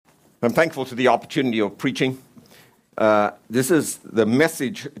I'm thankful for the opportunity of preaching. This is the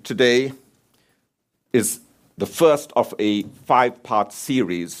message today is the first of a 5-part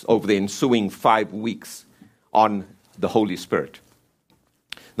series over the ensuing 5 weeks on the Holy Spirit.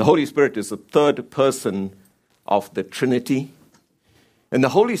 The Holy Spirit is the third person of the Trinity. And the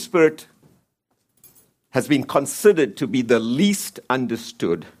Holy Spirit has been considered to be the least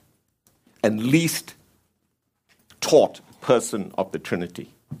understood and least taught person of the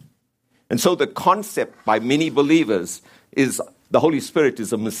Trinity. And so the concept by many believers is the Holy Spirit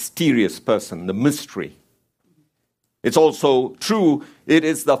is a mysterious person, the mystery. It's also true, it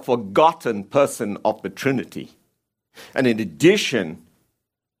is the forgotten person of the Trinity. And in addition,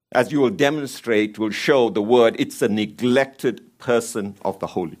 as you will demonstrate, will show the word, it's a neglected person of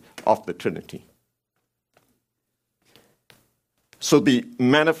the Trinity. So the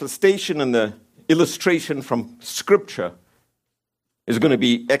manifestation and the illustration from Scripture is going to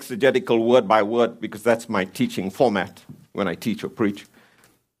be exegetical word by word, because that's my teaching format when I teach or preach.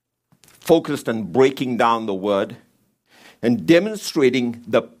 Focused on breaking down the word and demonstrating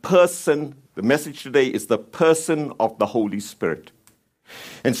the person. The message today is the person of the Holy Spirit.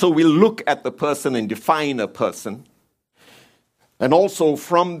 And so we'll look at the person and define a person. And also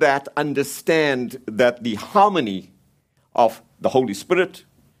from that understand that the harmony of the Holy Spirit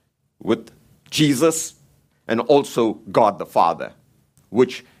with Jesus and also God the Father,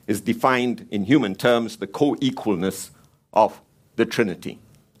 which is defined in human terms, the co-equalness of the Trinity.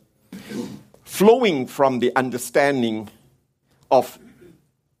 Flowing from the understanding of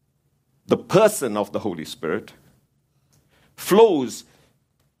the person of the Holy Spirit flows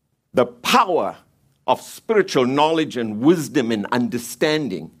the power of spiritual knowledge and wisdom and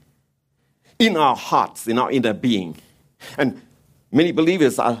understanding in our hearts, in our inner being. And many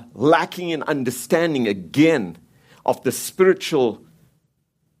believers are lacking in understanding again of the spiritual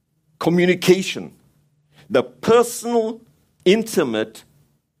communication, the personal, intimate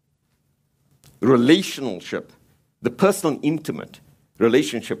relationship, the personal, intimate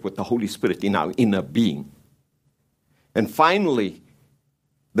relationship with the Holy Spirit in our inner being. And finally,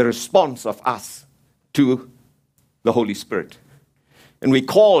 the response of us to the Holy Spirit. And we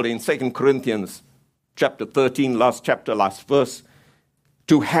called in 2 Corinthians chapter 13, last chapter, last verse,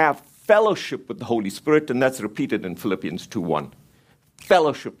 to have fellowship with the Holy Spirit, and that's repeated in Philippians 2:1.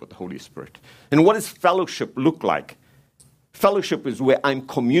 Fellowship with the Holy Spirit. And what does fellowship look like? Fellowship is where I'm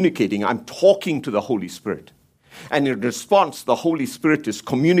communicating, I'm talking to the Holy Spirit. And in response, the Holy Spirit is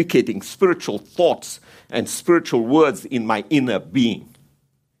communicating spiritual thoughts and spiritual words in my inner being.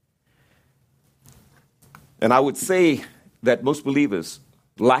 And I would say that most believers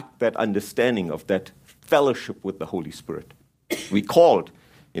lack that understanding of that fellowship with the Holy Spirit. We called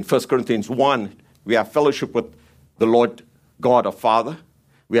in 1 Corinthians 1, we have fellowship with the Lord God our Father.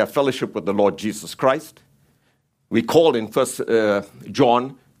 We have fellowship with the Lord Jesus Christ. We called in 1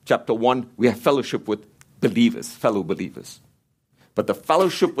 John chapter 1, we have fellowship with believers, fellow believers. But the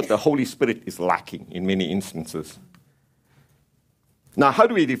fellowship with the Holy Spirit is lacking in many instances. Now, how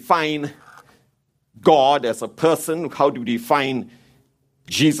do we define God as a person? How do we define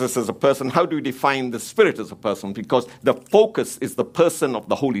Jesus as a person? How do we define the Spirit as a person? Because the focus is the person of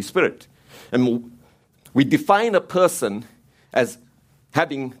the Holy Spirit. And we define a person as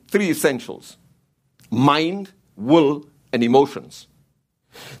having 3 essentials: mind, will, and emotions.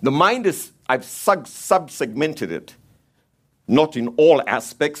 The mind is, I've sub-segmented it, not in all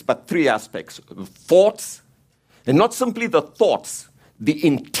aspects, but 3 aspects. Thoughts, and not simply the thoughts, the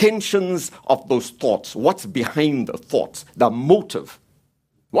intentions of those thoughts. What's behind the thoughts? The motive.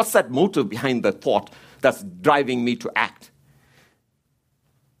 What's that motive behind the thought that's driving me to act?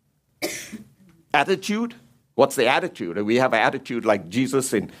 Attitude. What's the attitude? We have an attitude like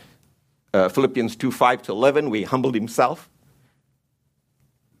Jesus in Philippians 2:5-11, where he humbled himself.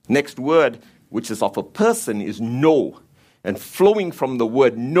 Next word, which is of a person, is know. And flowing from the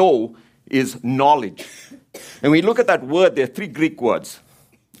word know is knowledge. And we look at that word, there are 3 Greek words.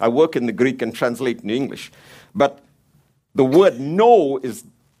 I work in the Greek and translate in English. But the word know is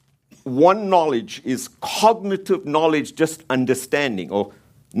one knowledge, is cognitive knowledge, just understanding or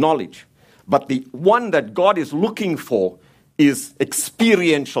knowledge. But the one that God is looking for is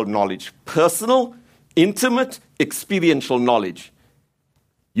experiential knowledge. Personal, intimate, experiential knowledge.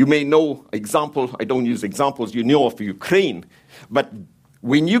 You may know example, I don't use examples, you know of Ukraine. But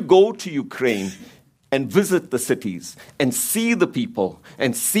when you go to Ukraine and visit the cities and see the people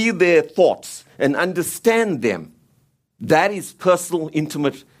and see their thoughts and understand them, that is personal,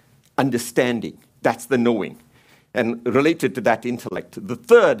 intimate understanding. That's the knowing. And related to that, intellect. The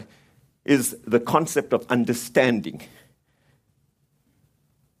third is the concept of understanding.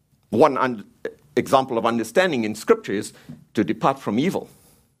 One example of understanding in Scripture is to depart from evil.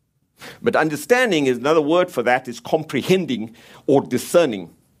 But understanding is another word for that is comprehending or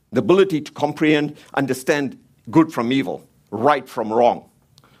discerning. The ability to comprehend, understand good from evil, right from wrong.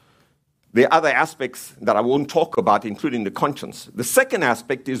 There are other aspects that I won't talk about, including the conscience. The second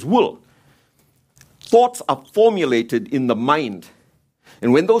aspect is will. Thoughts are formulated in the mind.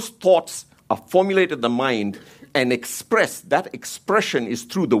 And when those thoughts are formulated in the mind and expressed, that expression is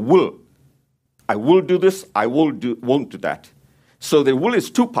through the will. I will do this, I won't do that. So the will is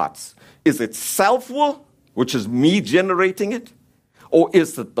two parts. Is it self-will, which is me generating it? Or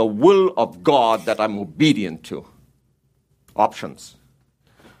is it the will of God that I'm obedient to? Options.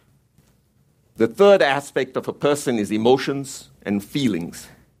 The third aspect of a person is emotions and feelings.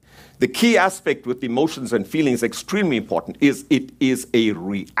 The key aspect with emotions and feelings, extremely important, is it is a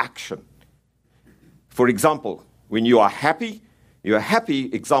reaction. For example, when you are happy,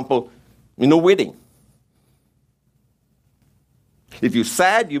 example, in a wedding. If you're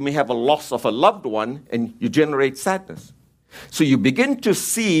sad, you may have a loss of a loved one and you generate sadness. So you begin to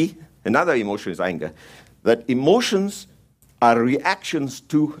see, another emotion is anger, that emotions are reactions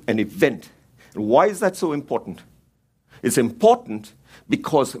to an event. And why is that so important? It's important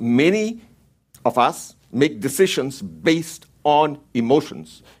because many of us make decisions based on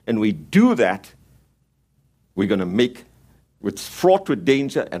emotions. And we do that, we're going to make, it's fraught with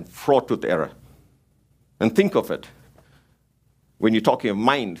danger and fraught with error. And think of it. When you're talking of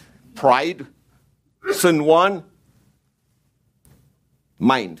mind, pride, sin one,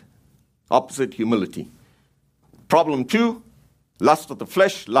 mind, opposite humility. Problem two, lust of the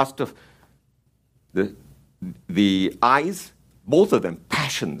flesh, lust of the eyes, both of them,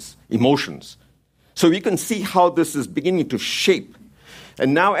 passions, emotions. So we can see how this is beginning to shape.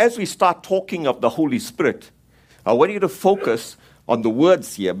 And now as we start talking of the Holy Spirit, I want you to focus on the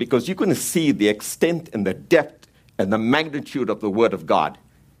words here because you're going to see the extent and the depth and the magnitude of the Word of God.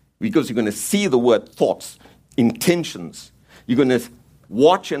 Because you're going to see the word thoughts, intentions. You're going to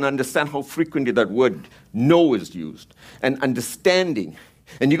watch and understand how frequently that word know is used. And understanding.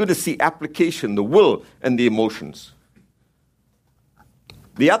 And you're going to see application, the will and the emotions.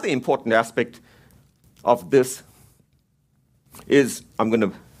 The other important aspect of this is, I'm going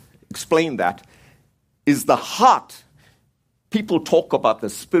to explain that, is the heart. People talk about the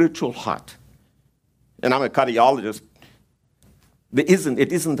spiritual heart. And I'm a cardiologist. It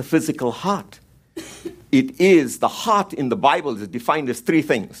isn't the physical heart. It is, the heart in the Bible is defined as three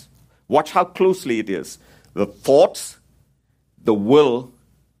things. Watch how closely it is. The thoughts, the will,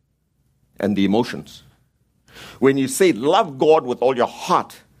 and the emotions. When you say love God with all your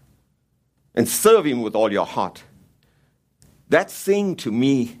heart and serve Him with all your heart, that's saying to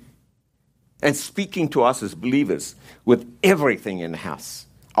me and speaking to us as believers with everything in us,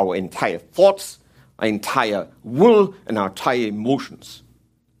 our entire thoughts, our entire will, and our entire emotions.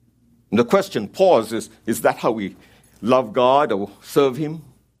 And the question posed is that how we love God or serve Him?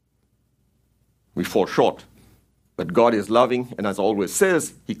 We fall short. But God is loving, and as always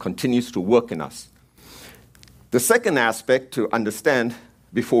says, He continues to work in us. The second aspect to understand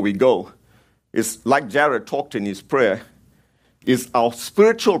before we go is, like Jared talked in his prayer, is our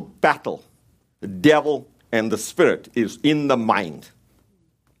spiritual battle. The devil and the spirit is in the mind.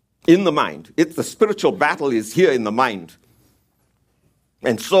 In the mind. The spiritual battle is here in the mind.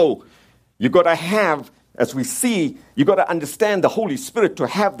 And so, you've got to have, as we see, you've got to understand the Holy Spirit to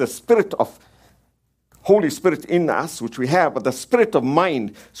have the spirit of Holy Spirit in us, which we have, but the spirit of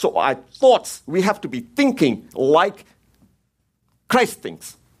mind. So our thoughts, we have to be thinking like Christ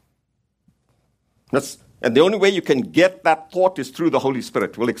thinks. And the only way you can get that thought is through the Holy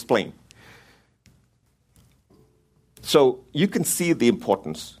Spirit. We'll explain. So you can see the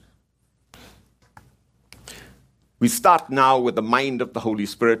importance. We start now with the mind of the Holy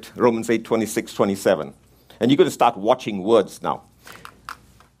Spirit, Romans 8:26-27. And you're going to start watching words now.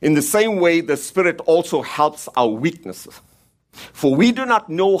 In the same way, the Spirit also helps our weaknesses. For we do not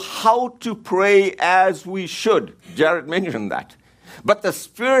know how to pray as we should. Jared mentioned that. But the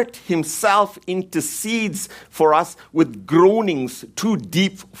Spirit Himself intercedes for us with groanings too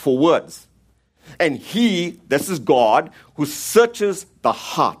deep for words. And He, this is God, who searches the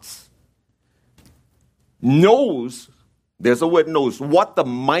hearts, knows, there's a word knows, what the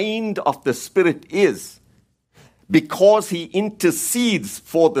mind of the Spirit is, because He intercedes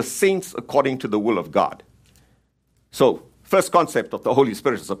for the saints according to the will of God. So, first concept of the Holy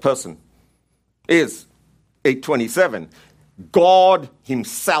Spirit as a person is 8:27. God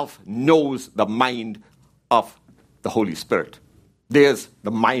Himself knows the mind of the Holy Spirit. There's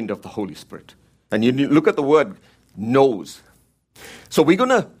the mind of the Holy Spirit. And you look at the word knows. So we're going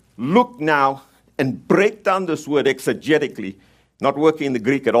to look now and break down this word exegetically, not working in the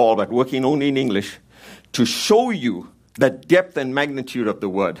Greek at all, but working only in English, to show you the depth and magnitude of the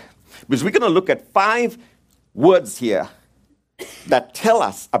word. Because we're going to look at 5 words here that tell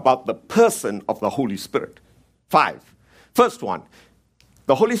us about the person of the Holy Spirit. 5. First one,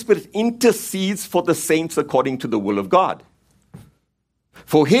 the Holy Spirit intercedes for the saints according to the will of God.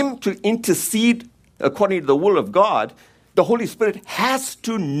 For him to intercede according to the will of God, the Holy Spirit has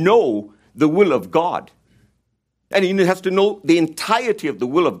to know the will of God. And he has to know the entirety of the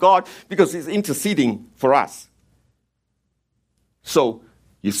will of God because he's interceding for us. So,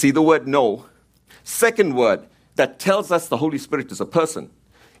 you see the word know. Second word that tells us the Holy Spirit is a person.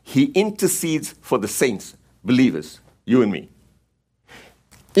 He intercedes for the saints, believers, you and me.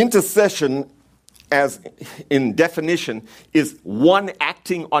 Intercession, as in definition, is one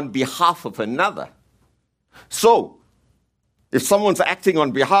acting on behalf of another. So, if someone's acting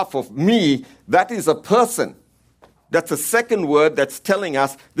on behalf of me, that is a person. That's a second word that's telling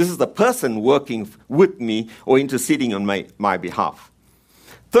us this is the person working with me or interceding on my behalf.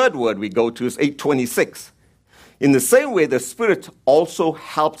 Third word we go to is 8:26. In the same way, the Spirit also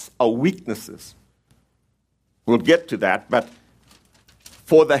helps our weaknesses. We'll get to that, but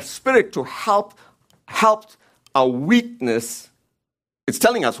for the Spirit to help our weakness, it's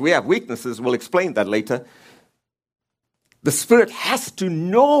telling us we have weaknesses. We'll explain that later. The Spirit has to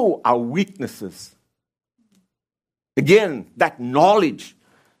know our weaknesses. Again, that knowledge,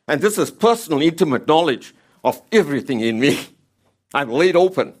 and this is personal, intimate knowledge of everything in me. I'm laid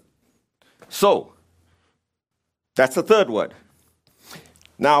open. So, that's the third word.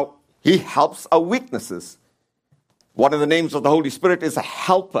 Now, he helps our weaknesses. One of the names of the Holy Spirit is a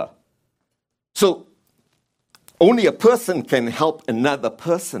helper. So, only a person can help another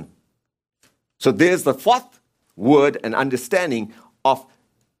person. So, there's the fourth word and understanding of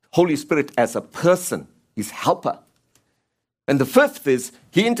Holy Spirit as a person, his helper. And the fifth is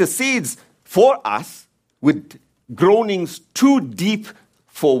he intercedes for us with groanings too deep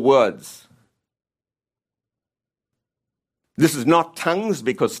for words. This is not tongues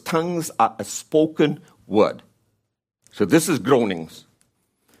because tongues are a spoken word. So this is groanings.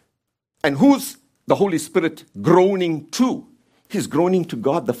 And who's the Holy Spirit groaning to? He's groaning to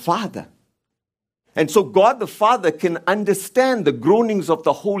God the Father. And so God the Father can understand the groanings of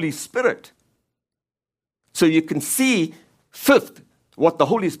the Holy Spirit. So you can see, fifth, what the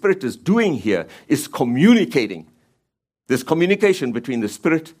Holy Spirit is doing here is communicating. There's communication between the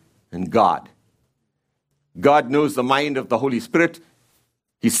Spirit and God. God knows the mind of the Holy Spirit.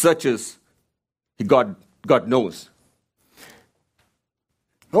 He searches. God knows.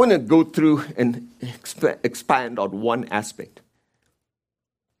 I want to go through and expand on one aspect.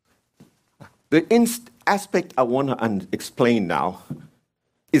 The aspect I want to explain now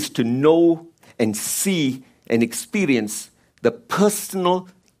is to know and see and experience the personal,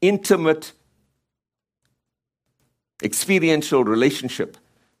 intimate, experiential relationship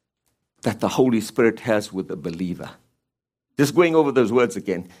that the Holy Spirit has with the believer. Just going over those words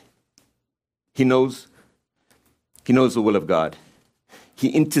again. He knows the will of God. He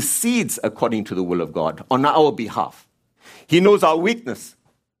intercedes according to the will of God on our behalf. He knows our weakness.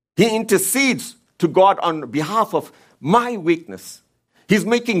 He intercedes to God on behalf of my weakness. He's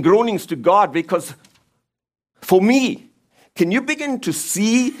making groanings to God because for me, can you begin to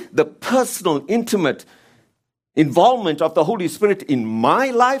see the personal, intimate involvement of the Holy Spirit in my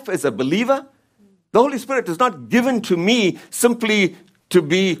life as a believer? The Holy Spirit is not given to me simply to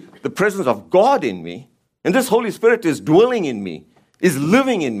be the presence of God in me. And this Holy Spirit is dwelling in me, is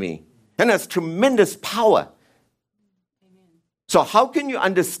living in me, and has tremendous power. So how can you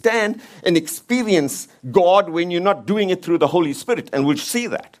understand and experience God when you're not doing it through the Holy Spirit? And we'll see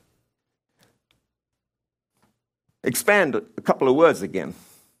that. Expand a couple of words again.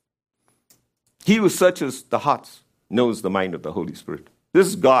 He who searches the hearts knows the mind of the Holy Spirit. This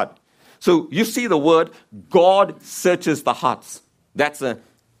is God. So you see the word, God searches the hearts.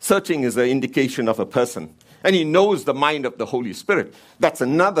 Searching is an indication of a person. And he knows the mind of the Holy Spirit. That's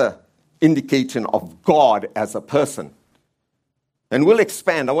another indication of God as a person. And we'll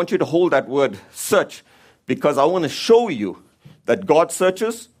expand. I want you to hold that word search because I want to show you that God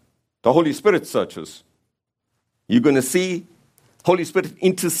searches, the Holy Spirit searches. You're going to see Holy Spirit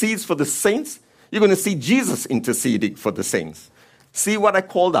intercedes for the saints. You're going to see Jesus interceding for the saints. See what I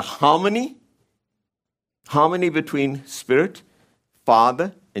call the harmony? Harmony between Spirit,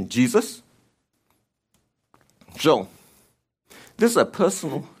 Father, and Jesus. So, this is a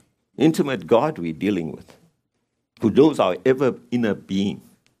personal, intimate God we're dealing with, who knows our ever inner being.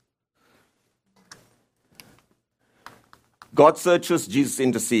 God searches, Jesus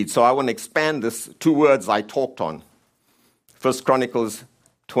intercedes. So I want to expand this 2 words I talked on. 1 Chronicles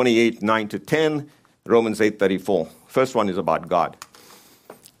 28, 9 to 10, Romans 8, 34. First one is about God.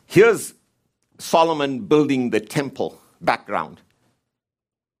 Here's Solomon building the temple background.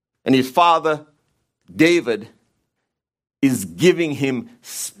 And his father, David, is giving him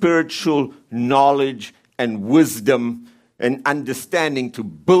spiritual knowledge and wisdom and understanding to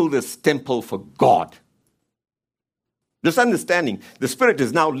build this temple for God. This understanding, the Spirit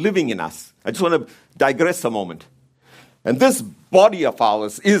is now living in us. I just want to digress a moment. And this body of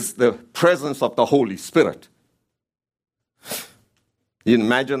ours is the presence of the Holy Spirit. You can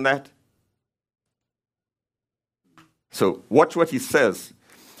imagine that? So watch what he says.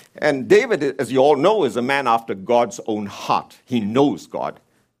 And David, as you all know, is a man after God's own heart. He knows God.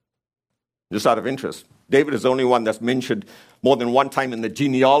 Just out of interest, David is the only one that's mentioned more than one time in the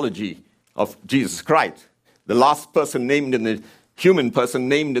genealogy of Jesus Christ. The last person named in the human person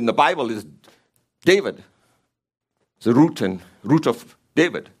named in the Bible is David. It's the root of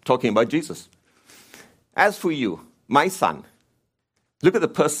David, talking about Jesus. As for you, my son, look at the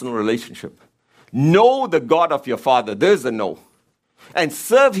personal relationship. Know the God of your father. There's a know. And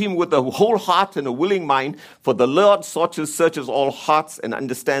serve him with a whole heart and a willing mind, for the Lord searches all hearts and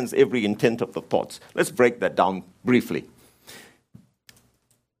understands every intent of the thoughts. Let's break that down briefly.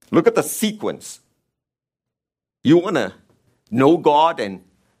 Look at the sequence. You want to know God and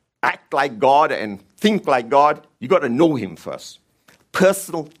act like God and think like God, you got to know him first.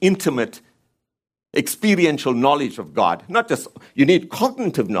 Personal, intimate, experiential knowledge of God. Not just, you need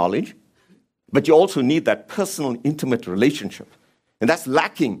cognitive knowledge, but you also need that personal, intimate relationship. And that's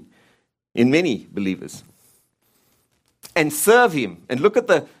lacking in many believers. And serve him. And look at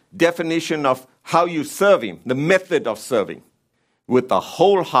the definition of how you serve him, the method of serving. With a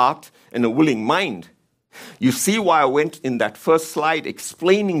whole heart and a willing mind. You see why I went in that first slide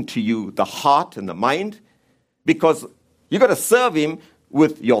explaining to you the heart and the mind? Because you got to serve him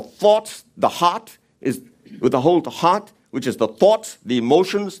with your thoughts. The heart is with the whole heart, which is the thoughts, the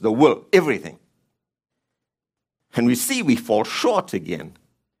emotions, the will, everything. And we see we fall short again.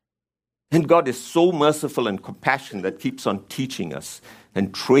 And God is so merciful and compassionate that keeps on teaching us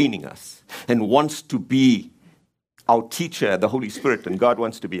and training us and wants to be our teacher, the Holy Spirit, and God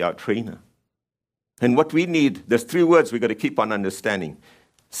wants to be our trainer. And what we need, there's 3 words we've got to keep on understanding.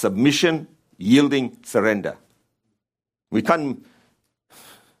 Submission, yielding, surrender. We can't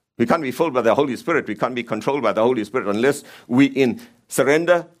be filled by the Holy Spirit. We can't be controlled by the Holy Spirit unless we in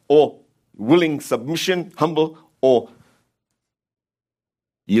surrender or willing submission, humble, or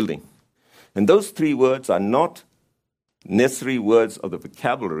yielding. And those 3 words are not necessary words of the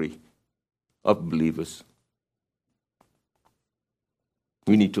vocabulary of believers.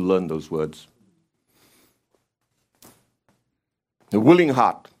 We need to learn those words. A willing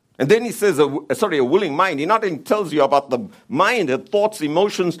heart. And then he says, a willing mind. He not only tells you about the mind, the thoughts,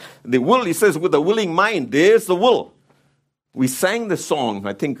 emotions, the will. He says, with a willing mind, there's the will. We sang the song.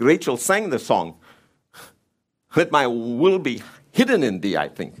 I think Rachel sang the song. Let my will be hidden in thee, I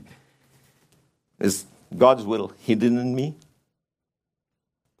think. Is God's will hidden in me?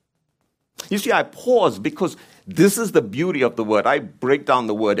 You see, I pause because this is the beauty of the word. I break down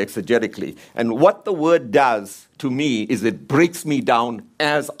the word exegetically. And what the word does to me is it breaks me down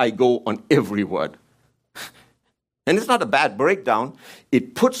as I go on every word. And it's not a bad breakdown.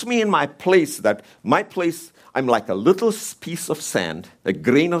 It puts me in my place, I'm like a little piece of sand, a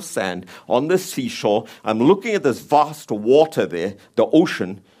grain of sand on the seashore. I'm looking at this vast water there, the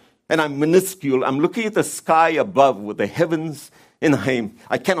ocean, and I'm minuscule. I'm looking at the sky above with the heavens in him.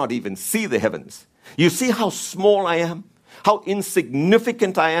 I cannot even see the heavens. You see how small I am? How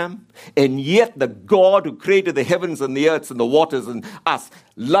insignificant I am? And yet the God who created the heavens and the earths and the waters and us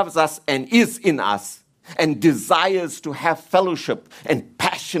loves us and is in us and desires to have fellowship and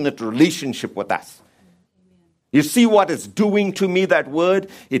passionate relationship with us. You see what it's doing to me, that word?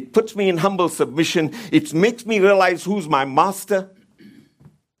 It puts me in humble submission. It makes me realize who's my master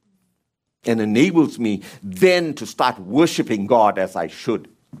and enables me then to start worshiping God as I should.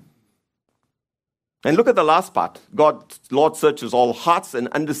 And look at the last part. Lord searches all hearts and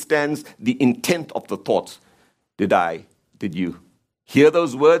understands the intent of the thoughts. Did you hear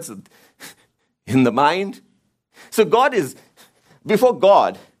those words in the mind? So before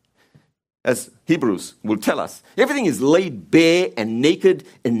God, as Hebrews will tell us, everything is laid bare and naked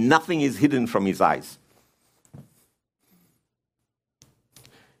and nothing is hidden from his eyes.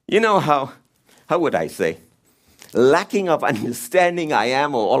 You know how would I say, lacking of understanding I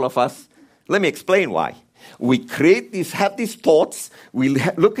am, or all of us. Let me explain why. We have these thoughts, we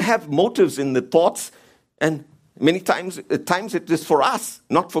have motives in the thoughts, and Many times, at times it is for us,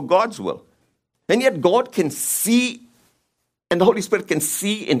 not for God's will. And yet God can see, and the Holy Spirit can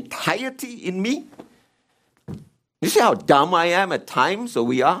see entirety in me. You see how dumb I am at times, or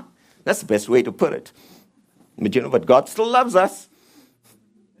we are? That's the best way to put it. But you know what? God still loves us,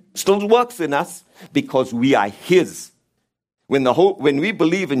 still works in us, because we are His. When we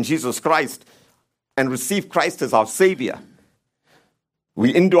believe in Jesus Christ and receive Christ as our Savior,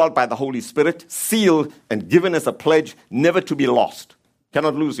 we indwelt by the Holy Spirit, sealed and given as a pledge never to be lost.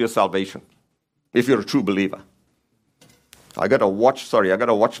 Cannot lose your salvation if you're a true believer. I got to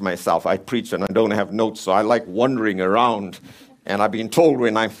watch myself. I preach and I don't have notes, so I like wandering around. And I've been told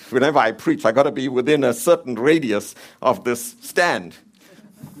whenever I preach, I got to be within a certain radius of this stand.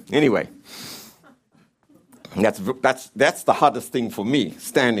 Anyway, that's the hardest thing for me,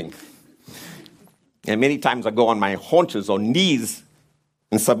 standing. And many times I go on my haunches or knees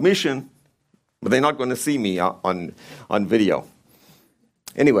in submission, but they're not going to see me on video.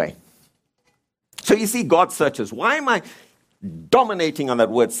 Anyway, so you see, God searches. Why am I dominating on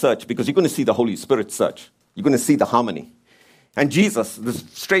that word search? Because you're going to see the Holy Spirit search. You're going to see the harmony. And Jesus, this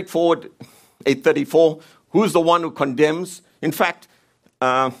straightforward 8:34, who's the one who condemns? In fact,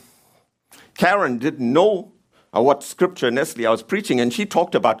 Karen didn't know what scripture Nestle I was preaching, and she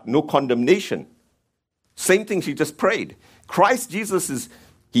talked about no condemnation. Same thing she just prayed. Christ Jesus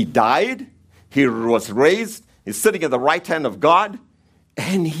He died, He was raised, He's sitting at the right hand of God,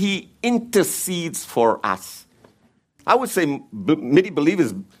 and He intercedes for us. I would say many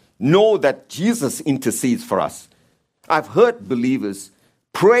believers know that Jesus intercedes for us. I've heard believers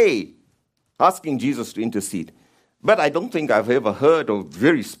pray, asking Jesus to intercede. But I don't think I've ever heard, or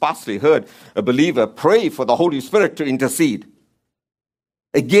very sparsely heard, a believer pray for the Holy Spirit to intercede.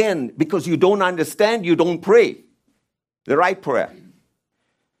 Again, because you don't understand, you don't pray the right prayer.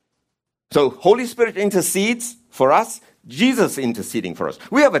 So Holy Spirit intercedes for us, Jesus interceding for us.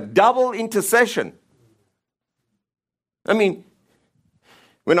 We have a double intercession. I mean,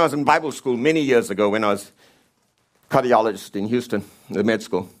 when I was in Bible school many years ago, when I was cardiologist in Houston, the med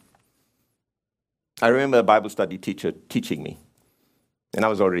school, I remember a Bible study teacher teaching me. And I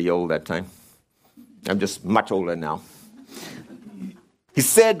was already old that time. I'm just much older now. He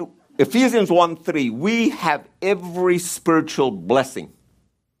said, Ephesians 1:3, we have every spiritual blessing.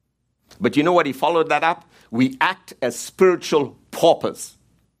 But you know what he followed that up? We act as spiritual paupers.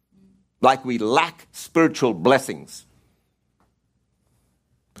 Like we lack spiritual blessings.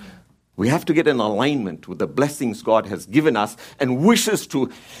 We have to get in alignment with the blessings God has given us and wishes to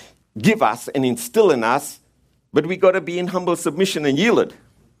give us and instill in us, but we got to be in humble submission and yielded.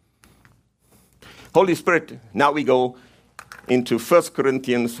 Holy Spirit, now we go into 1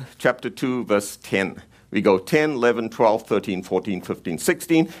 Corinthians chapter 2, verse 10. We go 10, 11, 12, 13, 14, 15,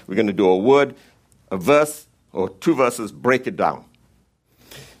 16. We're going to do a verse, or two verses, break it down.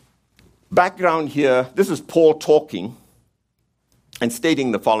 Background here, this is Paul talking and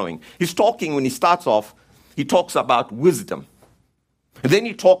stating the following. He's talking, when he starts off, he talks about wisdom. And then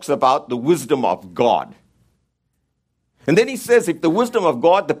he talks about the wisdom of God. And then he says, if the wisdom of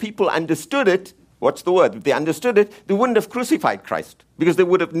God, the people understood it, what's the word? If they understood it, they wouldn't have crucified Christ, because they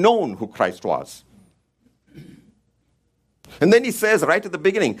would have known who Christ was. And then he says right at the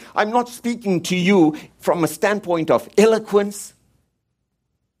beginning, I'm not speaking to you from a standpoint of eloquence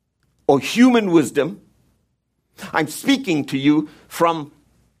or human wisdom. I'm speaking to you from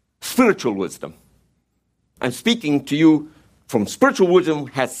spiritual wisdom. I'm speaking to you from spiritual wisdom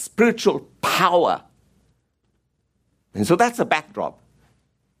has spiritual power. And so that's a backdrop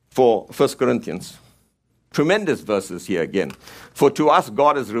for 1 Corinthians. Tremendous verses here again. For to us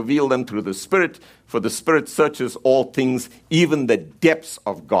God has revealed them through the Spirit, for the Spirit searches all things, even the depths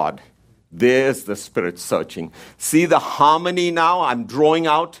of God. There's the Spirit searching. See the harmony now? I'm drawing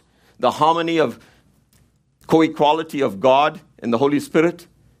out the harmony of co-equality of God and the Holy Spirit.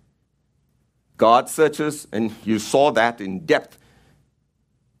 God searches, and you saw that in depth.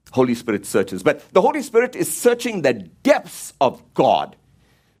 Holy Spirit searches. But the Holy Spirit is searching the depths of God.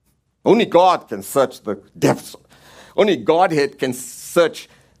 Only God can search the depths. Only Godhead can search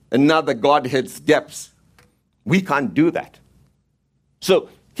another Godhead's depths. We can't do that. So,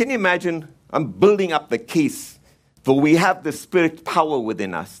 can you imagine? I'm building up the case, for we have the Spirit power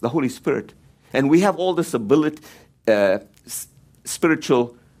within us, the Holy Spirit. And we have all this ability,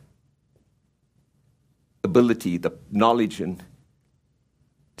 spiritual ability, the knowledge and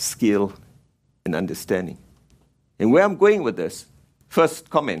skill and understanding. And where I'm going with this, first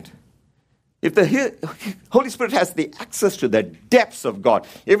comment. If the Holy Spirit has the access to the depths of God,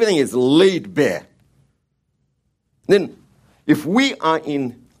 everything is laid bare. Then, if we are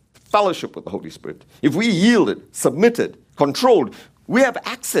in fellowship with the Holy Spirit, if we yielded, submitted, controlled, we have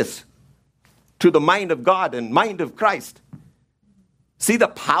access to the mind of God and mind of Christ. See the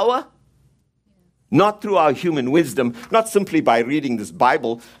power? Not through our human wisdom, not simply by reading this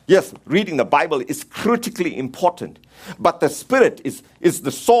Bible. Yes, reading the Bible is critically important. But the Spirit is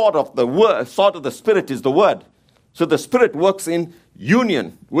the sword of the word. Sword of the Spirit is the word. So the Spirit works in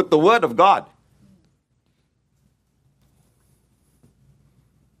union with the word of God.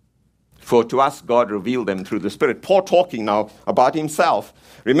 For to us, God revealed them through the Spirit. Paul talking now about himself.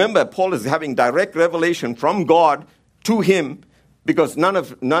 Remember, Paul is having direct revelation from God to him, because none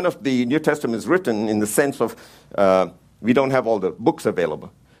of the New Testament is written in the sense of we don't have all the books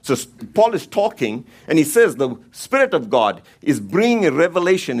available. So Paul is talking, and he says the Spirit of God is bringing a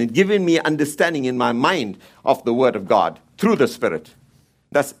revelation and giving me understanding in my mind of the Word of God through the Spirit.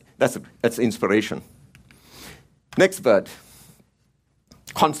 That's inspiration. Next word,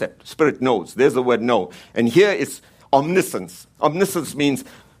 concept. Spirit knows. There's the word know. And here is omniscience. Omniscience means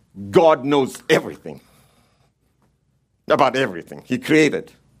God knows everything. About everything. He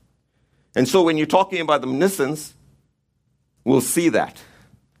created. And so when you're talking about omniscience, we'll see that.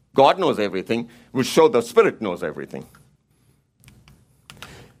 God knows everything, will show the Spirit knows everything.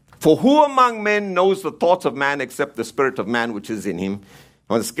 For who among men knows the thoughts of man except the spirit of man which is in him?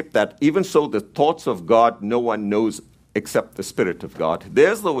 I want to skip that. Even so, the thoughts of God no one knows except the Spirit of God.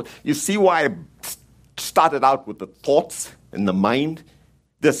 You see why I started out with the thoughts and the mind?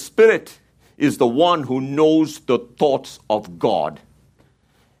 The Spirit is the one who knows the thoughts of God.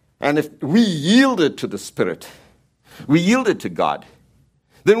 And if we yielded to the Spirit, we yielded to God,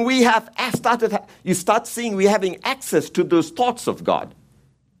 then you start seeing we're having access to those thoughts of God.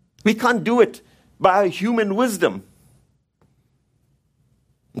 We can't do it by our human wisdom.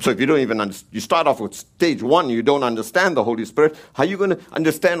 So if you don't even you start off with stage 1, you don't understand the Holy Spirit, how are you going to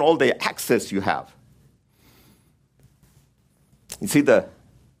understand all the access you have? You see the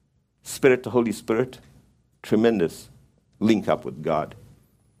Spirit, the Holy Spirit, tremendous link up with God.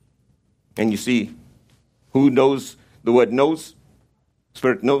 And you see, who knows the word knows?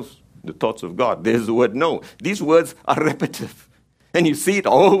 Spirit knows the thoughts of God. There's the word know. These words are repetitive. And you see it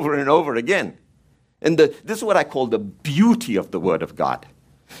over and over again. And this is what I call the beauty of the Word of God.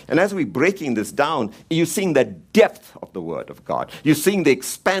 And as we're breaking this down, you're seeing the depth of the Word of God. You're seeing the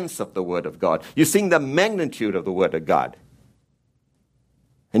expanse of the Word of God. You're seeing the magnitude of the Word of God.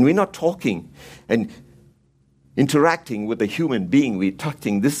 And we're not talking and interacting with a human being. We're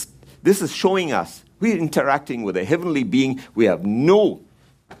talking, this is showing us we're interacting with a heavenly being. We have no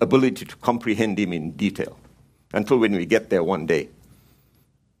ability to comprehend him in detail until when we get there one day.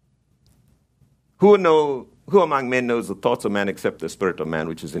 Who among men knows the thoughts of man except the spirit of man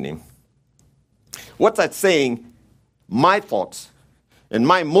which is in him? What's that saying? My thoughts and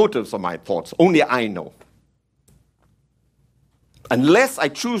my motives of my thoughts, only I know. Unless I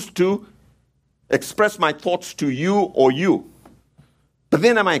choose to express my thoughts to you or you. But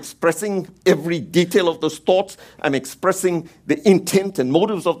then am I expressing every detail of those thoughts? I'm expressing the intent and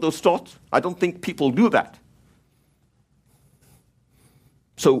motives of those thoughts? I don't think people do that.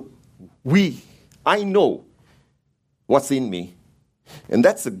 So I know what's in me. And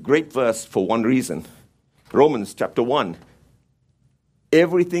that's a great verse for one reason. Romans chapter 1.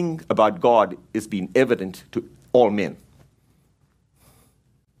 Everything about God is being evident to all men.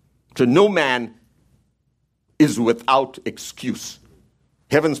 So no man is without excuse.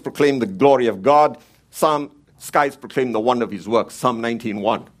 Heavens proclaim the glory of God. Skies proclaim the wonder of his works. Psalm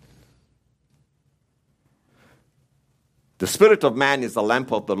 19:1. The spirit of man is the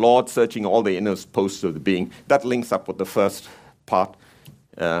lamp of the Lord, searching all the innermost posts of the being. That links up with the first part.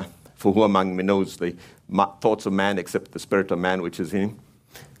 For who among men knows the thoughts of man except the spirit of man which is in him?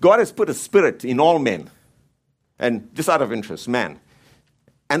 God has put a spirit in all men. And just out of interest, man,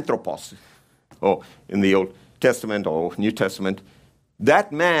 anthropos, or in the Old Testament or New Testament,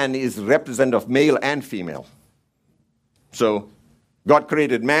 that man is representative of male and female. So God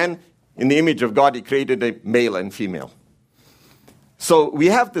created man. In the image of God, he created a male and female. So we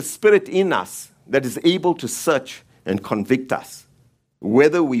have the Spirit in us that is able to search and convict us,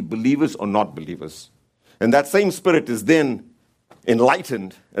 whether we believers or not believers. And that same Spirit is then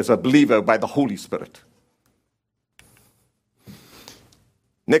enlightened as a believer by the Holy Spirit.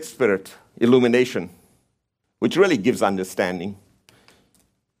 Next spirit, illumination, which really gives understanding.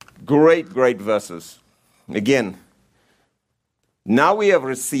 Great verses. Again, now we have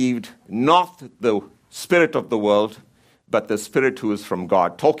received not the spirit of the world, but the Spirit who is from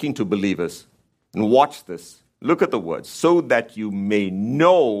God, talking to believers. And watch this. Look at the words. So that you may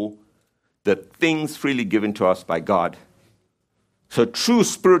know the things freely given to us by God. So true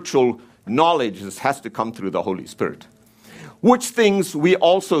spiritual knowledge has to come through the Holy Spirit. Which things we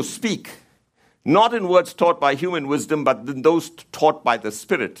also speak, not in words taught by human wisdom, but in those taught by the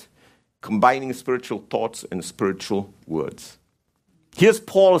Spirit, combining spiritual thoughts and spiritual words. Here's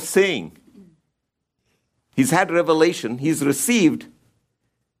Paul saying, he's had revelation, he's received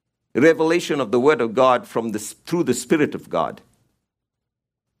revelation of the Word of God through the Spirit of God.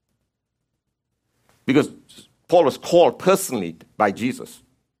 Because Paul was called personally by Jesus.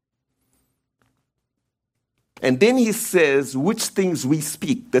 And then he says, which things we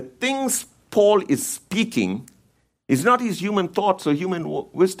speak. The things Paul is speaking is not his human thoughts or human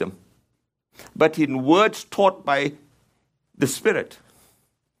wisdom, but in words taught by the Spirit.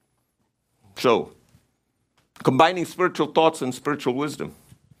 So, combining spiritual thoughts and spiritual wisdom.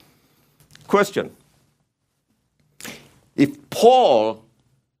 Question. If Paul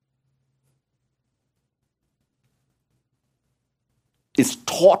is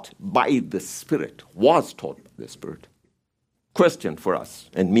taught by the Spirit, was taught by the Spirit, question for us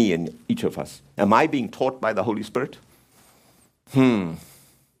and me and each of us, am I being taught by the Holy Spirit? You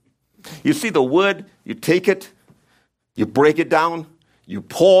see the word, you take it, you break it down, you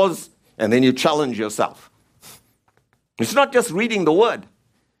pause, and then you challenge yourself. It's not just reading the word,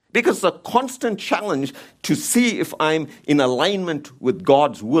 because it's a constant challenge to see if I'm in alignment with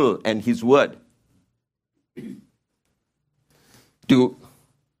God's will and His word.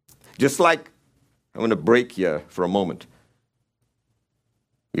 Just like, I'm going to break here for a moment.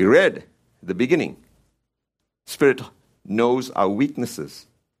 We read at the beginning, Spirit knows our weaknesses,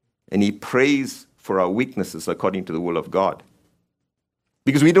 and He prays for our weaknesses according to the will of God.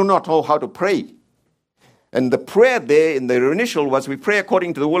 Because we do not know how to pray. And the prayer there in the initial was we pray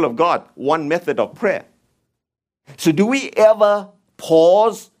according to the will of God, one method of prayer. So do we ever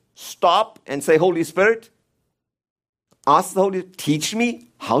pause, stop, and say, Holy Spirit, ask the Holy Spirit, teach me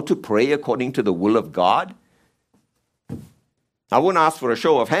how to pray according to the will of God? I wouldn't ask for a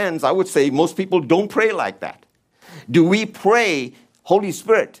show of hands. I would say most people don't pray like that. Do we pray, Holy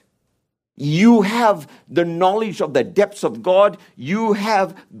Spirit, you have the knowledge of the depths of God. You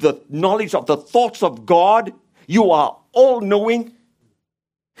have the knowledge of the thoughts of God. You are all-knowing.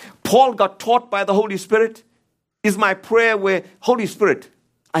 Paul got taught by the Holy Spirit. Is my prayer where, Holy Spirit,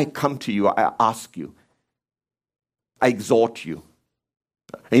 I come to you, I ask you, I exhort you,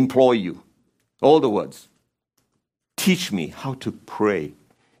 I implore you, all the words. Teach me how to pray.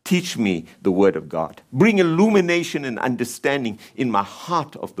 Teach me the Word of God. Bring illumination and understanding in my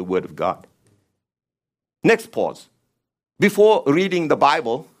heart of the Word of God. Next pause. Before reading the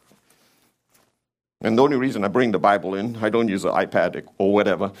Bible, and the only reason I bring the Bible in, I don't use an iPad or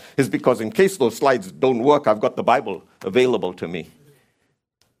whatever, is because in case those slides don't work, I've got the Bible available to me.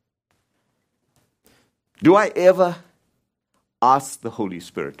 Do I ever ask the Holy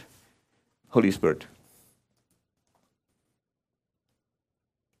Spirit, Holy Spirit,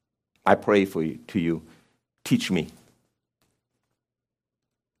 I pray for you, to you, teach me.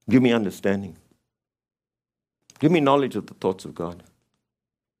 Give me understanding. Give me knowledge of the thoughts of God.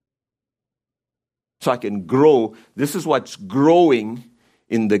 So I can grow. This is what's growing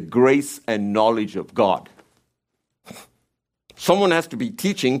in the grace and knowledge of God. Someone has to be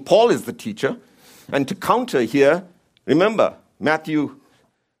teaching. Paul is the teacher. And to counter here, remember, Matthew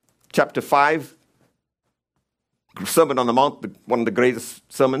chapter 5, Sermon on the Mount, one of the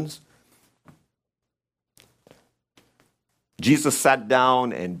greatest sermons. Jesus sat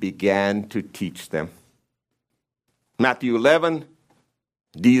down and began to teach them. Matthew 11,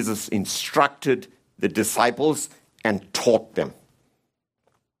 Jesus instructed the disciples and taught them.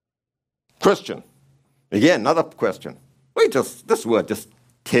 Question. Again, another question. This word just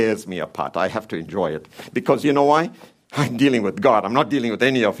tears me apart. I have to enjoy it. Because you know why? I'm dealing with God. I'm not dealing with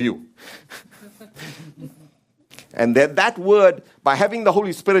any of you. And that word, by having the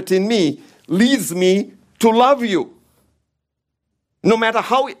Holy Spirit in me, leads me to love you. No matter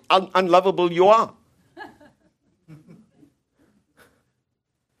how unlovable you are.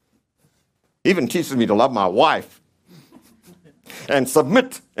 Even teaches me to love my wife. And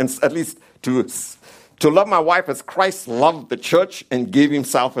submit, and at least to love my wife as Christ loved the church and gave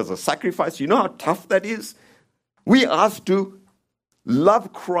himself as a sacrifice. You know how tough that is? We are asked to love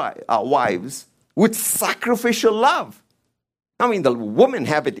our wives with sacrificial love. I mean, the women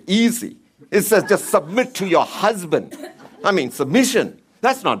have it easy. It says just submit to your husband. I mean, submission.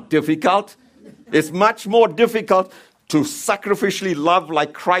 That's not difficult. It's much more difficult to sacrificially love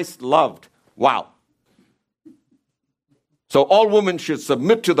like Christ loved. Wow. So all women should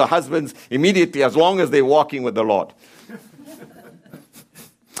submit to the husbands immediately as long as they're walking with the Lord.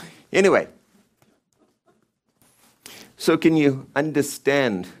 Anyway. So can you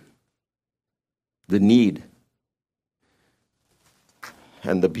understand the need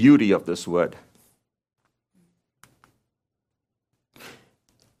and the beauty of this word?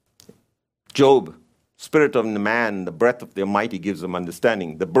 Job, spirit of the man, the breath of the Almighty gives them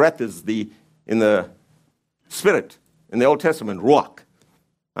understanding. The breath is in the spirit, in the Old Testament, ruach.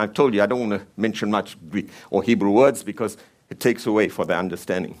 I've told you I don't want to mention much Greek or Hebrew words because it takes away for the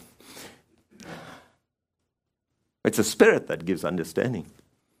understanding. It's a spirit that gives understanding.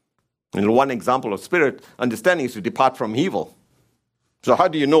 And one example of spirit understanding is to depart from evil. So how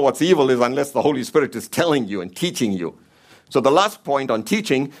do you know what's evil is unless the Holy Spirit is telling you and teaching you? So the last point on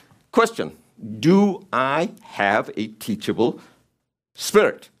teaching, question, do I have a teachable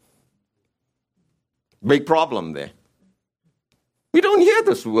spirit? Big problem there. We don't hear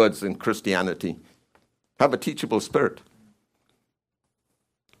these words in Christianity. Have a teachable spirit.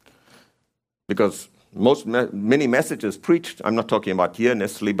 Because many messages preached, I'm not talking about here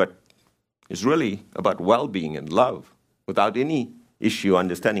necessarily, but it's really about well-being and love, without any issue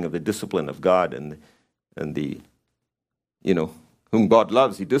understanding of the discipline of God and the, whom God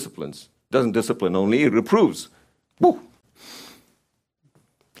loves, he disciplines. Doesn't discipline only, he reproves. Woo.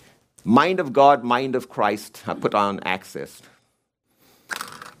 Mind of God, mind of Christ, I put on access.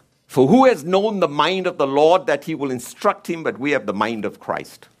 For who has known the mind of the Lord that he will instruct him, but we have the mind of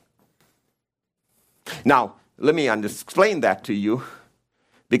Christ. Now, let me explain that to you,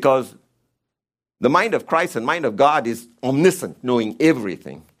 because the mind of Christ and mind of God is omniscient, knowing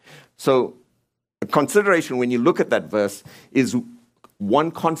everything. So, a consideration when you look at that verse is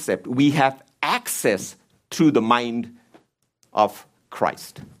one concept. We have access to the mind of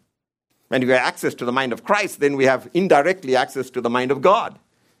Christ. And if we have access to the mind of Christ, then we have indirectly access to the mind of God.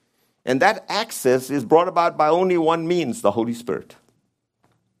 And that access is brought about by only one means, the Holy Spirit.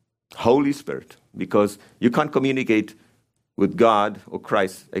 Holy Spirit. Because you can't communicate with God or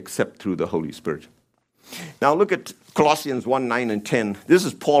Christ except through the Holy Spirit. Now look at Colossians 1, 9 and 10. This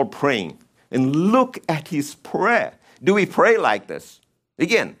is Paul praying. And look at his prayer. Do we pray like this?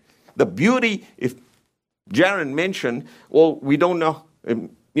 Again, the beauty, if Jaron mentioned, well, we don't know, if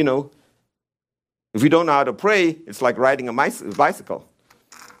we don't know how to pray, it's like riding a bicycle.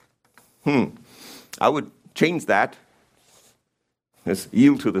 I would change that. Let's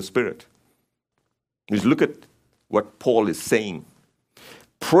yield to the Spirit. Just look at what Paul is saying.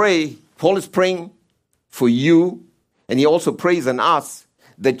 Pray. Paul is praying for you, and he also prays in us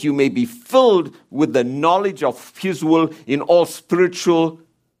that you may be filled with the knowledge of his will in all spiritual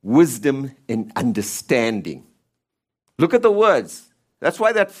wisdom and understanding. Look at the words. That's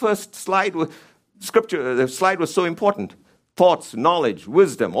why that first slide was scripture. The slide was so important. Thoughts, knowledge,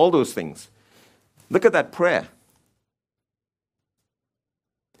 wisdom, all those things. Look at that prayer.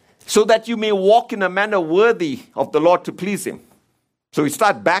 So that you may walk in a manner worthy of the Lord to please him. So we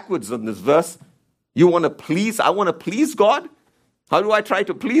start backwards on this verse. You want to please? I want to please God? How do I try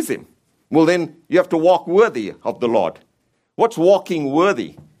to please him? Well, then you have to walk worthy of the Lord. What's walking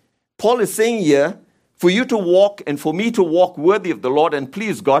worthy? Paul is saying here, for you to walk and for me to walk worthy of the Lord and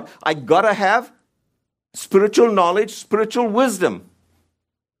please God, I got to have spiritual knowledge, spiritual wisdom,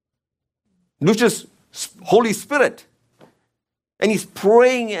 which is Holy Spirit. And he's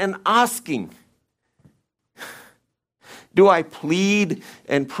praying and asking, do I plead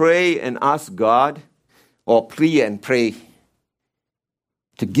and pray and ask God, or plead and pray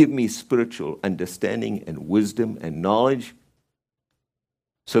to give me spiritual understanding and wisdom and knowledge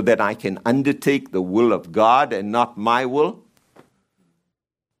so that I can undertake the will of God and not my will?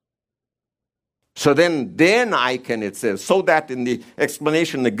 So then I can, it says, so that in the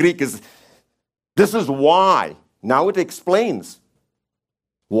explanation, the Greek is, this is why. Now it explains.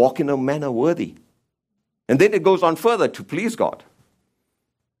 Walk in a manner worthy. And then it goes on further to please God.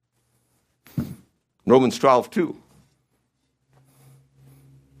 Romans 12:2.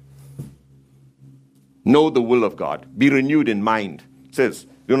 Know the will of God. Be renewed in mind. It says,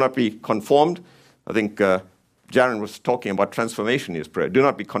 do not be conformed. I think Jaron was talking about transformation in his prayer. Do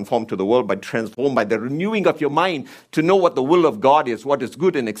not be conformed to the world, but transformed by the renewing of your mind to know what the will of God is, what is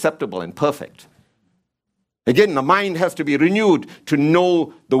good and acceptable and perfect. Again, the mind has to be renewed to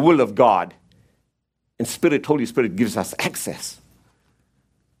know the will of God. And Holy Spirit gives us access.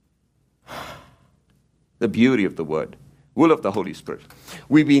 The beauty of the word. Will of the Holy Spirit.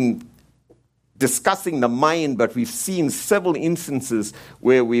 We've been discussing the mind, but we've seen several instances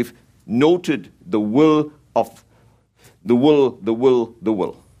where we've noted the will of the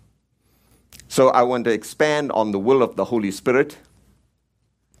will. So I want to expand on the will of the Holy Spirit,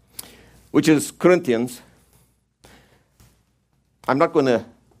 which is Corinthians. I'm not going to,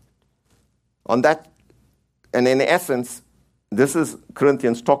 on that And in essence, this is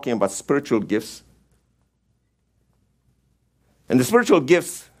Corinthians talking about spiritual gifts. And the spiritual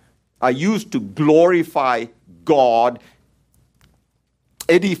gifts are used to glorify God,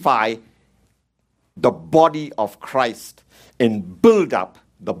 edify the body of Christ, and build up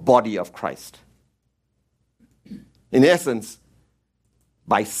the body of Christ. In essence,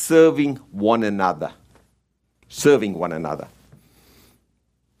 by serving one another. Serving one another.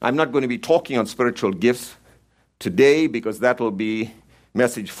 I'm not going to be talking on spiritual gifts today because that will be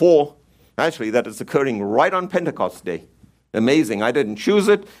message 4. Actually, that is occurring right on Pentecost Day. Amazing. I didn't choose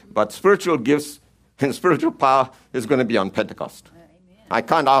it, but spiritual gifts and spiritual power is going to be on Pentecost. Amen. I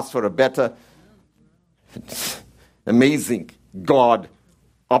can't ask for a better, amazing,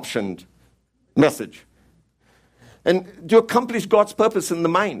 God-optioned message. And to accomplish God's purpose in the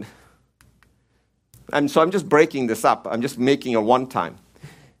mind. And so I'm just breaking this up. I'm just making a one-time.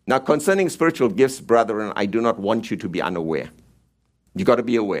 Now, concerning spiritual gifts, brethren, I do not want you to be unaware. You've got to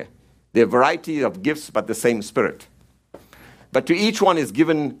be aware. There are variety of gifts, but the same Spirit. But to each one is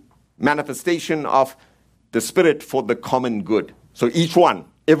given manifestation of the Spirit for the common good. So each one,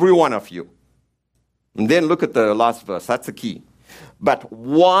 every one of you. And then look at the last verse. That's the key. But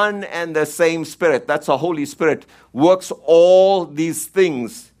one and the same Spirit, that's the Holy Spirit, works all these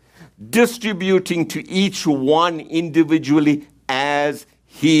things, distributing to each one individually as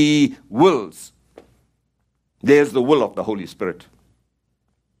He wills. There's the will of the Holy Spirit.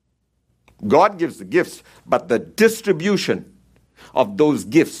 God gives the gifts, but the distribution of those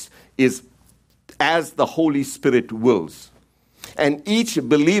gifts is as the Holy Spirit wills. And each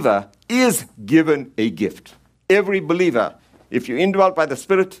believer is given a gift. Every believer, if you're indwelt by the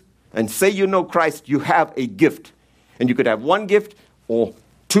Spirit and say you know Christ, you have a gift. And you could have one gift or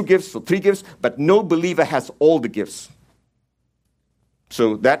 2 gifts or 3 gifts, but no believer has all the gifts.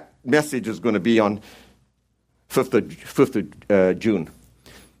 So that message is going to be on 5th of June.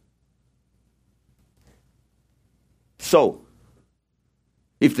 So,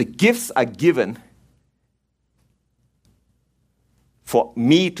 if the gifts are given for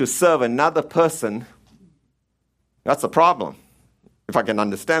me to serve another person, that's a problem, if I can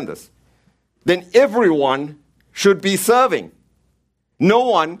understand this. Then everyone should be serving. No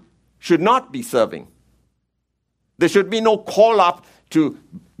one should not be serving. There should be no call up to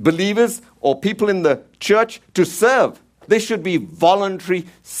believers or people in the church to serve. They should be voluntary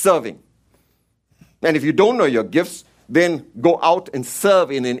serving. And if you don't know your gifts, then go out and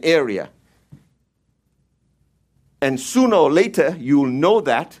serve in an area. And sooner or later, you'll know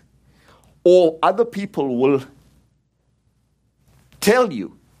that, or other people will tell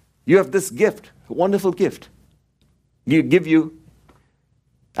you, you have this gift, a wonderful gift. You give you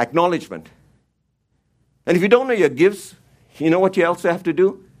acknowledgement. And if you don't know your gifts, you know what you also have to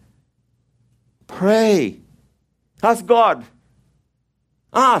do? Pray. Ask God.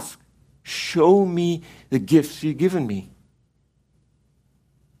 Ask. Show me the gifts you've given me.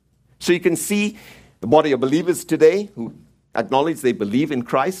 So you can see the body of believers today who acknowledge they believe in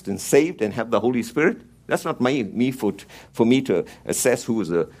Christ and saved and have the Holy Spirit. That's not me for me to assess who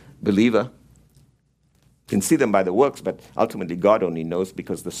is a believer. You can see them by the works, but ultimately God only knows,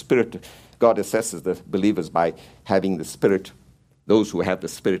 because the Spirit, God assesses the believers by having the Spirit, those who have the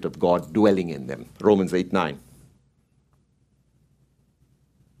Spirit of God dwelling in them. Romans 8:9.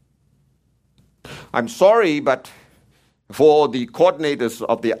 I'm sorry, but for the coordinators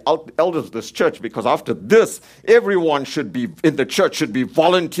of the elders of this church, because after this, everyone should be in the church should be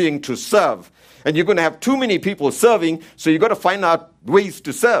volunteering to serve. And you're going to have too many people serving, so you've got to find out ways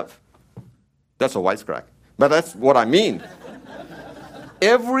to serve. That's a wisecrack. But that's what I mean.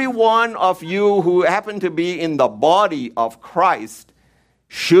 Every one of you who happen to be in the body of Christ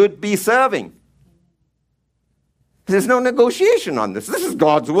should be serving. There's no negotiation on this. This is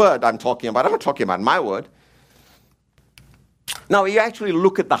God's word I'm talking about. I'm not talking about my word. Now, you actually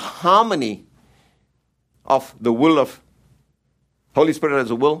look at the harmony of the will of Holy Spirit has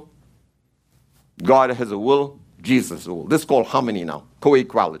a will, God has a will, Jesus has a will. This is called harmony now,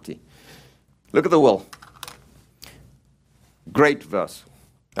 co-equality. Look at the will. Great verse.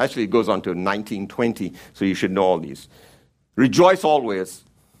 Actually, it goes on to 19:20, so you should know all these. Rejoice always.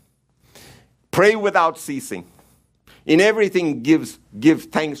 Pray without ceasing. In everything give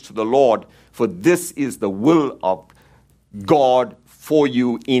thanks to the Lord, for this is the will of God for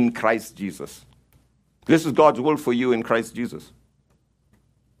you in Christ Jesus. This is God's will for you in Christ Jesus.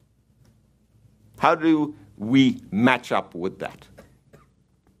 How do we match up with that?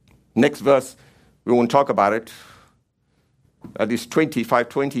 Next verse, we won't talk about it. At least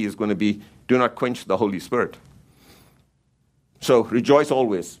 5:20 is going to be, do not quench the Holy Spirit. So rejoice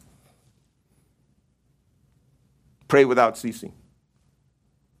always. Pray without ceasing.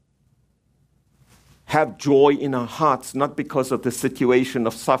 Have joy in our hearts, not because of the situation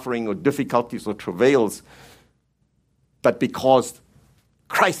of suffering or difficulties or travails, but because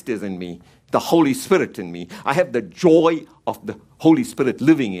Christ is in me, the Holy Spirit in me. I have the joy of the Holy Spirit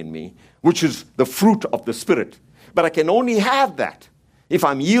living in me, which is the fruit of the Spirit. But I can only have that if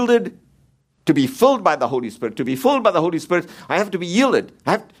I'm yielded to be filled by the Holy Spirit. To be filled by the Holy Spirit, I have to be yielded.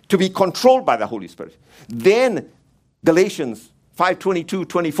 I have to be controlled by the Holy Spirit. Then Galatians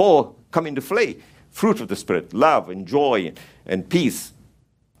 5:22-24 come into play. Fruit of the Spirit, love and joy and peace,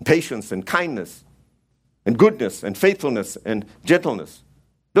 patience and kindness and goodness and faithfulness and gentleness.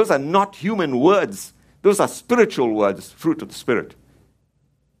 Those are not human words. Those are spiritual words, fruit of the Spirit.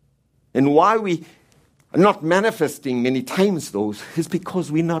 And why we are not manifesting many times those is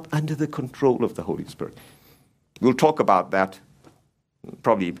because we're not under the control of the Holy Spirit. We'll talk about that,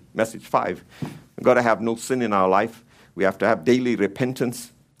 probably message 5. We've got to have no sin in our life. We have to have daily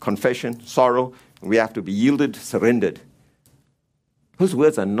repentance, confession, sorrow. We have to be yielded, surrendered. Those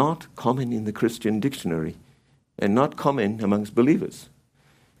words are not common in the Christian dictionary and not common amongst believers.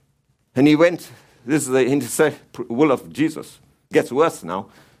 And he went, this is the will of Jesus. Gets worse now.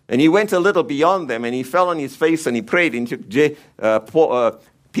 And he went a little beyond them, and he fell on his face and he prayed. And he took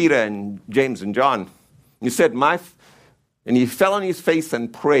Peter and James and John. He said, and he fell on his face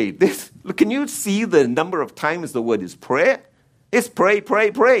and prayed. Can you see the number of times the word is prayer? It's pray,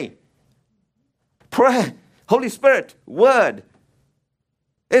 pray, pray. Prayer, Holy Spirit, word.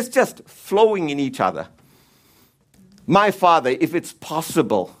 It's just flowing in each other. My Father, if it's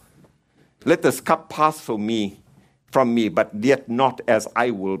possible, let this cup pass from me, but yet not as I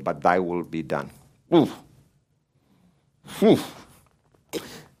will, but thy will be done. Ooh. Ooh.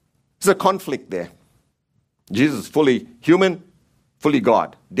 There's a conflict there. Jesus is fully human, fully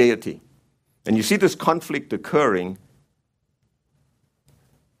God, deity. And you see this conflict occurring.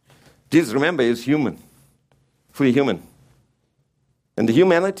 Jesus, remember, is human, fully human. And the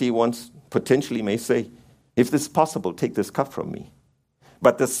humanity potentially may say, if this is possible, take this cup from me.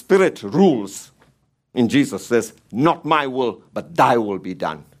 But the Spirit rules in Jesus, says, not my will, but thy will be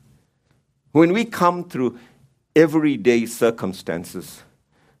done. When we come through everyday circumstances,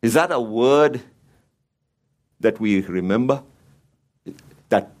 is that a word that we remember,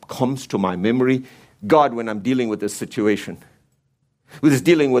 that comes to my memory? God, when I'm dealing with this situation, with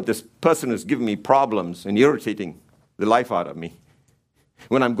dealing with this person who's giving me problems and irritating the life out of me,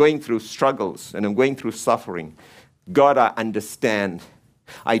 when I'm going through struggles and I'm going through suffering, God, I understand.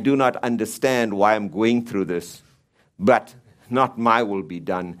 I do not understand why I'm going through this, but not my will be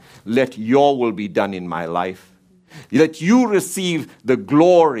done. Let your will be done in my life. Let you receive the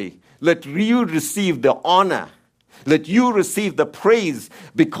glory. Let you receive the honor. Let you receive the praise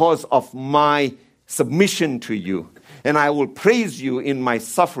because of my submission to you. And I will praise you in my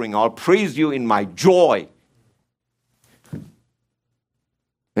suffering. I'll praise you in my joy.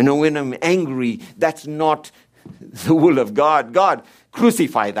 And when I'm angry, that's not the will of God. God,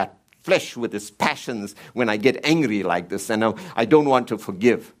 crucify that flesh with its passions when I get angry like this and I don't want to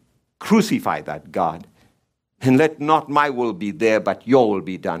forgive. Crucify that, God. And let not my will be there, but your will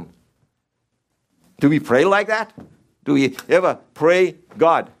be done. Do we pray like that? Do we ever pray,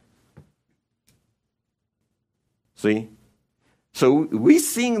 God? See? So we're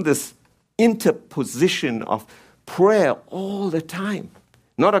seeing this interposition of prayer all the time.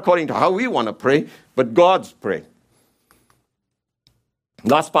 Not according to how we want to pray, but God's prayer.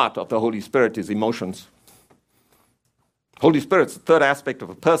 Last part of the Holy Spirit is emotions. Holy Spirit's the third aspect of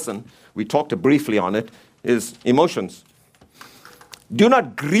a person. We talked briefly on it, is emotions. Do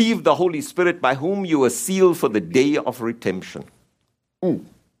not grieve the Holy Spirit by whom you were sealed for the day of redemption. Ooh.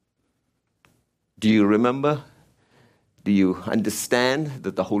 Do you remember? Do you understand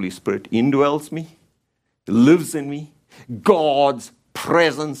that the Holy Spirit indwells me, lives in me, God's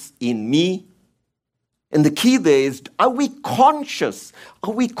presence in me? And the key there is, are we conscious?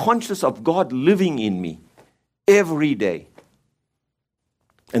 Are we conscious of God living in me every day?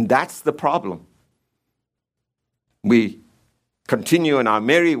 And that's the problem. We continue in our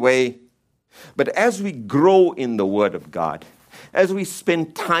merry way, but as we grow in the Word of God, as we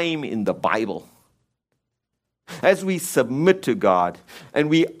spend time in the Bible, as we submit to God and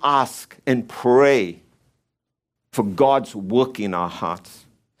we ask and pray for God's work in our hearts,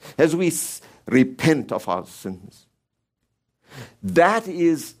 as we repent of our sins, that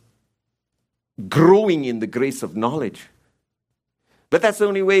is growing in the grace of knowledge. But that's the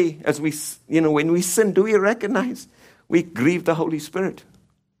only way, as we, when we sin, do we recognize we grieve the Holy Spirit?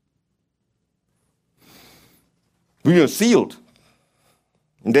 We are sealed.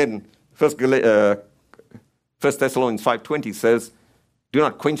 And then 1 1 Thessalonians 5:20 says, do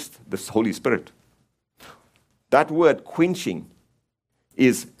not quench the Holy Spirit. That word quenching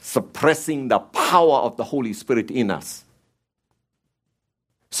is suppressing the power of the Holy Spirit in us.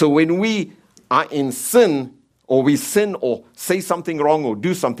 So when we are in sin, or we sin or say something wrong or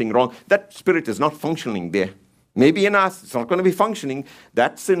do something wrong, that spirit is not functioning there. Maybe in us, it's not going to be functioning.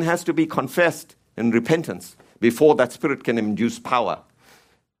 That sin has to be confessed in repentance before that spirit can induce power.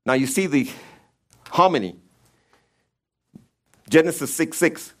 Now you see the harmony. Genesis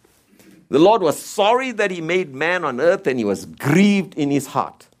 6:6. The Lord was sorry that he made man on earth, and he was grieved in his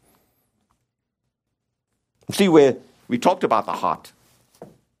heart. See where we talked about the heart,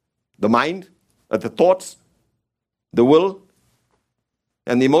 the mind, the thoughts, the will,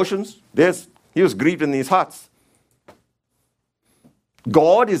 and the emotions. He was grieved in his hearts.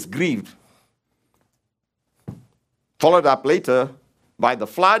 God is grieved. Followed up later by the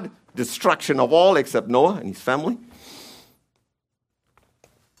flood, destruction of all except Noah and his family.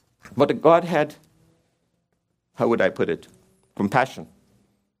 But God had, how would I put it, compassion.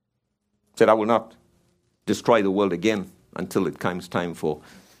 Said, I will not destroy the world again until it comes time for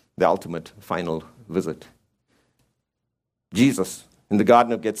the ultimate final visit. Jesus, in the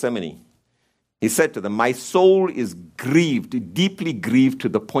Garden of Gethsemane, he said to them, my soul is grieved, deeply grieved to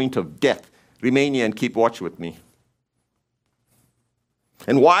the point of death. Remain here and keep watch with me.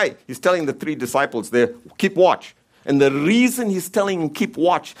 And why? He's telling the 3 disciples there, keep watch. And the reason he's telling them keep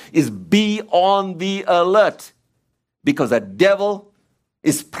watch is be on the alert. Because a devil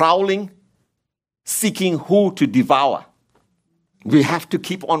is prowling, seeking who to devour. We have to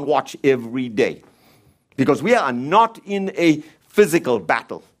keep on watch every day. Because we are not in a physical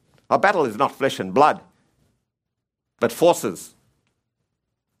battle. Our battle is not flesh and blood, but forces,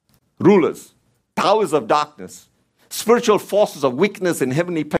 rulers, powers of darkness, spiritual forces of weakness in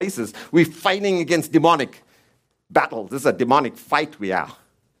heavenly places. We're fighting against demonic battle. This is a demonic fight we are.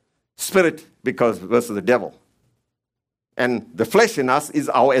 Spirit versus the devil. And the flesh in us is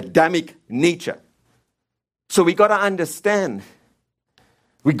our Adamic nature. So we got to understand.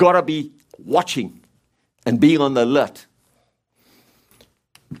 We got to be watching and being on the alert.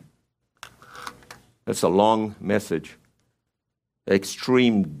 That's a long message.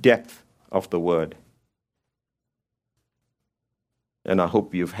 Extreme depth of the word. And I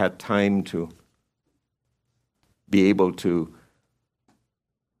hope you've had time to be able to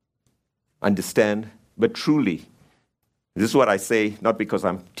understand. But truly, this is what I say, not because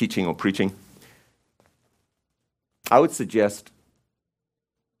I'm teaching or preaching. I would suggest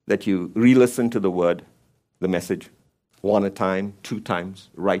that you re-listen to the word, the message, 1 at a time, 2 times,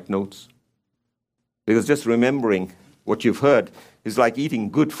 write notes. Because just remembering what you've heard is like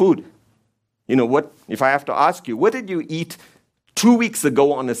eating good food. You know what? If I have to ask you, what did you eat 2 weeks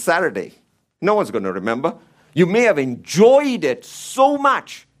ago on a Saturday? No one's going to remember. You may have enjoyed it so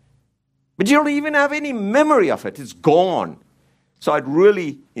much, but you don't even have any memory of it. It's gone. So I'd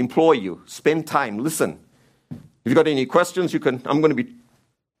really implore you, spend time, listen. If you've got any questions, I'm going to be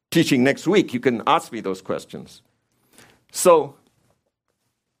teaching next week. You can ask me those questions. So,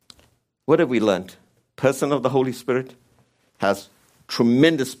 what have we learned? Person of the Holy Spirit has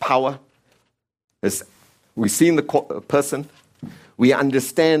tremendous power. As we see in the person, we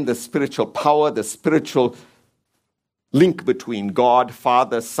understand the spiritual power, the spiritual link between God,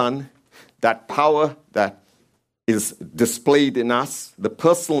 Father, Son, that power that is displayed in us, the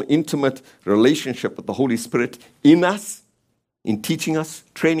personal, intimate relationship with the Holy Spirit in us, in teaching us,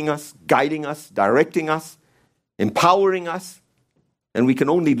 training us, guiding us, directing us, empowering us. And we can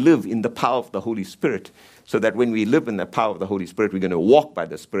only live in the power of the Holy Spirit, so that when we live in the power of the Holy Spirit, we're going to walk by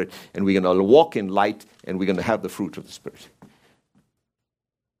the Spirit, and we're going to walk in light, and we're going to have the fruit of the Spirit.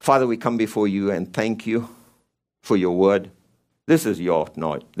 Father, we come before you and thank you for your word. This is your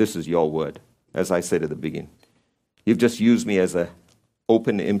word, as I said at the beginning. You've just used me as an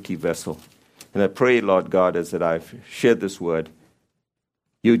open, empty vessel. And I pray, Lord God, as that I've shared this word,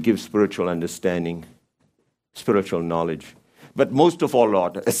 you would give spiritual understanding, spiritual knowledge. But most of all,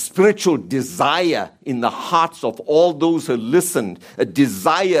 Lord, a spiritual desire in the hearts of all those who listened, a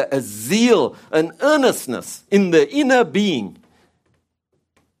desire, a zeal, an earnestness in the inner being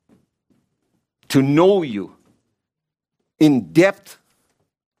to know you in depth,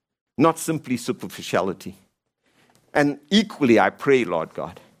 not simply superficiality. And equally, I pray, Lord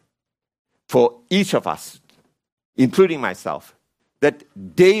God, for each of us, including myself, that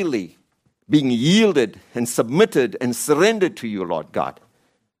daily being yielded and submitted and surrendered to you, Lord God,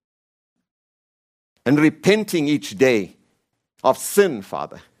 and repenting each day of sin,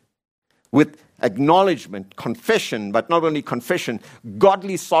 Father, with acknowledgement, confession, but not only confession,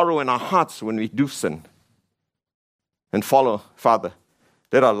 godly sorrow in our hearts when we do sin. And Father,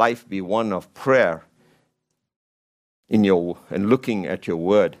 let our life be one of prayer and looking at your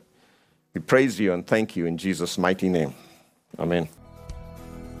word. We praise you and thank you in Jesus' mighty name. Amen.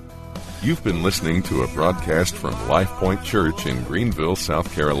 You've been listening to a broadcast from Life Point Church in Greenville, South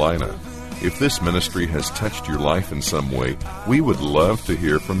Carolina. If this ministry has touched your life in some way, we would love to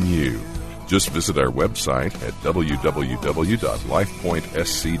hear from you. Just visit our website at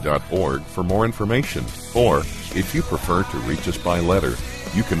www.lifepointsc.org for more information. Or, if you prefer to reach us by letter,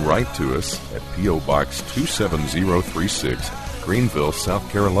 you can write to us at P.O. Box 27036, Greenville, South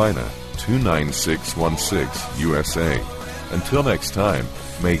Carolina, 29616, USA. Until next time,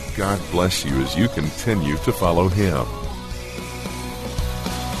 may God bless you as you continue to follow Him.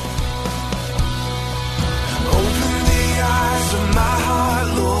 Open the eyes of my heart,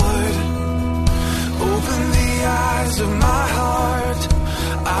 Lord. Open the eyes of my heart.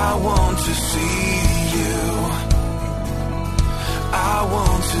 I want to see you. I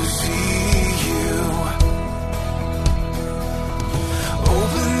want to see you.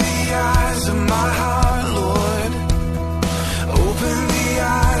 Open the eyes of my heart, Lord. Open the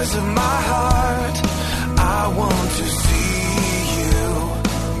eyes of my heart. I want to see you.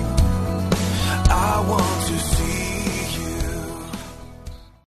 I want